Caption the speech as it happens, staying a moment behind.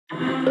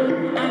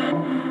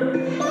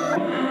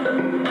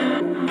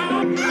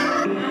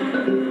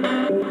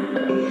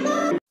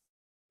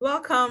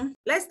Welcome.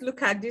 Let's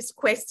look at this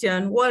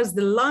question. What is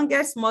the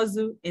longest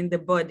muscle in the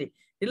body?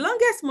 The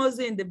longest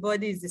muscle in the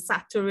body is the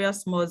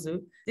sartorius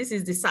muscle. This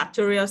is the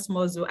sartorius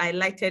muscle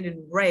highlighted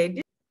in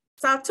red.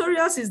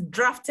 Sartorius is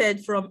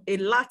drafted from a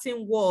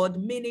Latin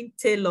word meaning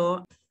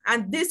tailor,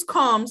 and this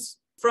comes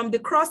from the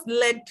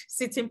cross-legged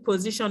sitting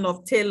position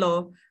of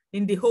Tailor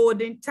in the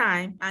holding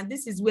time, and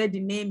this is where the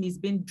name is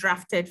being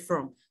drafted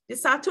from. The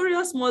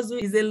sartorius muscle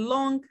is a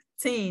long,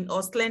 thin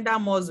or slender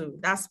muscle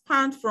that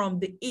spans from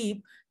the hip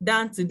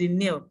down to the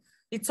nail.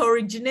 It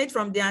originates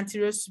from the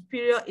anterior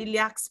superior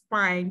iliac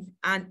spine,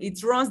 and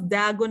it runs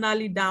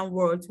diagonally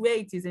downwards where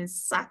it is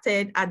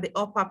inserted at the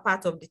upper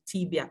part of the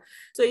tibia.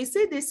 So you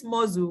see this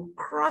muscle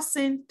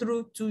crossing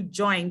through two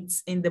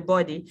joints in the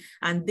body,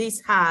 and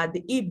these are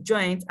the hip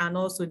joint and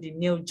also the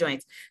nail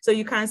joint. So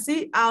you can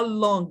see how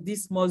long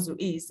this muscle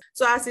is.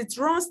 So as it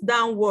runs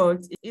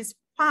downwards, it is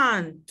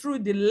through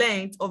the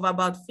length of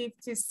about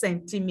 50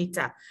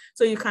 centimeters.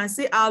 So you can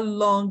see how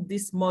long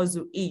this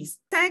muscle is.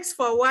 Thanks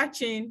for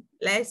watching.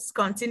 Let's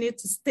continue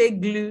to stay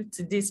glued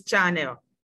to this channel.